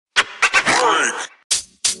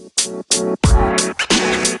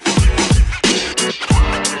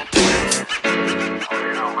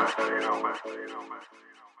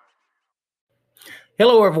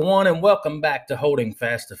Hello, everyone, and welcome back to Holding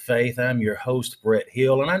Fast to Faith. I'm your host, Brett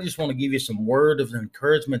Hill, and I just want to give you some word of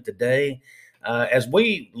encouragement today. As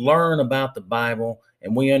we learn about the Bible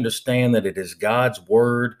and we understand that it is God's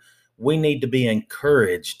word, we need to be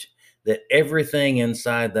encouraged that everything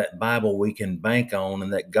inside that Bible we can bank on,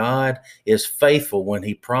 and that God is faithful when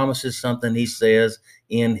He promises something He says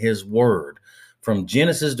in His word. From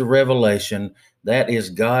Genesis to Revelation, that is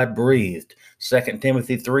God breathed. 2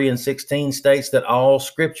 Timothy 3:16 states that all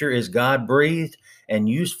scripture is God breathed and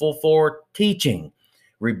useful for teaching,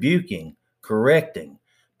 rebuking, correcting,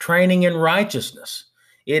 training in righteousness.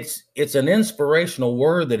 It's an inspirational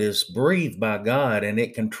word that is breathed by God, and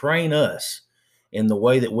it can train us in the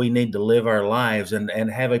way that we need to live our lives and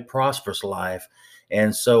have a prosperous life.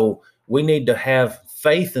 And so we need to have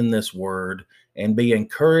faith in this word and be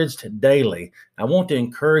encouraged daily. I want to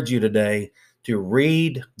encourage you today to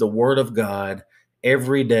read the Word of God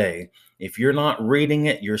every day. If you're not reading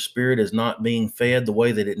it, your spirit is not being fed the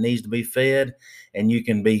way that it needs to be fed, and you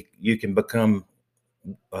can become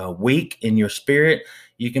weak in your spirit.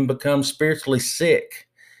 You can become spiritually sick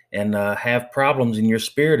and have problems in your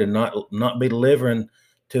spirit and not be delivering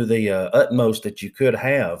to the utmost that you could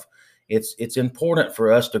have. It's important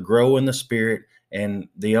for us to grow in the spirit, and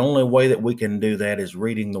the only way that we can do that is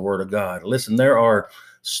reading the Word of God. Listen, there are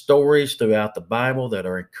stories throughout the Bible that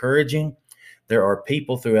are encouraging. There are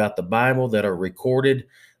people throughout the Bible that are recorded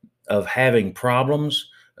of having problems,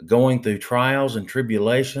 going through trials and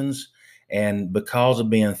tribulations, and because of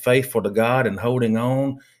being faithful to God and holding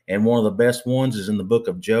on. And one of the best ones is in the book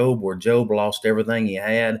of Job, where Job lost everything he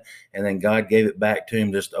had, and then God gave it back to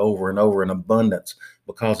him just over and over in abundance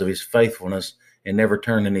because of his faithfulness and never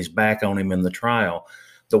turning his back on him in the trial.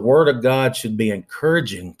 The Word of God should be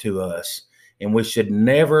encouraging to us, and we should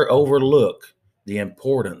never overlook the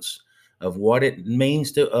importance of what it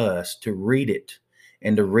means to us to read it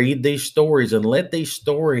and to read these stories and let these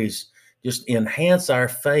stories just enhance our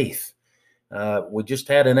faith. We just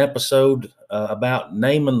had an episode about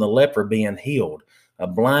Naaman the leper being healed, a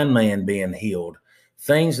blind man being healed,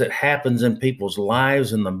 things that happens in people's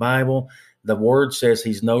lives in the Bible. The word says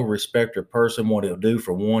He's no respecter of person. What He'll do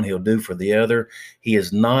for one, He'll do for the other. He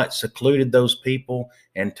has not secluded those people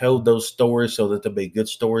and told those stories so that there'll be good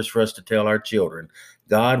stories for us to tell our children.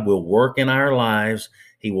 God will work in our lives.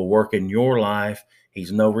 He will work in your life.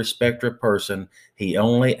 He's no respecter of person. He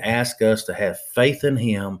only asks us to have faith in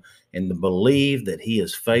Him and to believe that He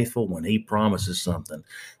is faithful when He promises something.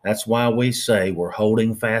 That's why we say we're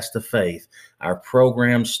holding fast to faith. Our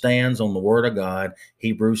program stands on the Word of God,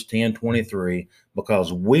 Hebrews 10:23,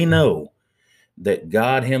 because we know that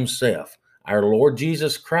God Himself, our Lord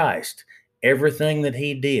Jesus Christ, everything that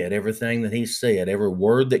He did, everything that He said, every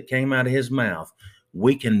word that came out of His mouth,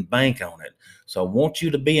 we can bank on it. So I want you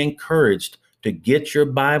to be encouraged to get your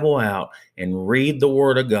Bible out and read the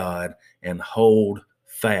Word of God and hold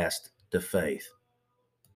fast to faith.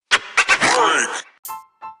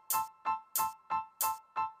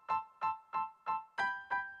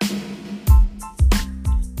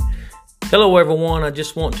 Hello, everyone. I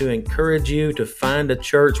just want to encourage you to find a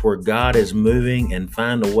church where God is moving and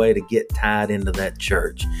find a way to get tied into that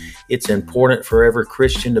church. It's important for every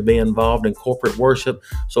Christian to be involved in corporate worship.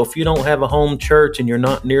 So if you don't have a home church and you're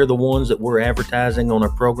not near the ones that we're advertising on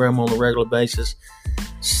our program on a regular basis,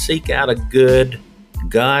 seek out a good,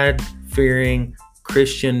 God-fearing,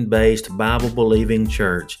 Christian-based, Bible-believing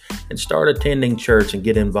church and start attending church and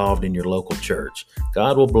get involved in your local church.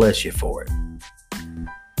 God will bless you for it.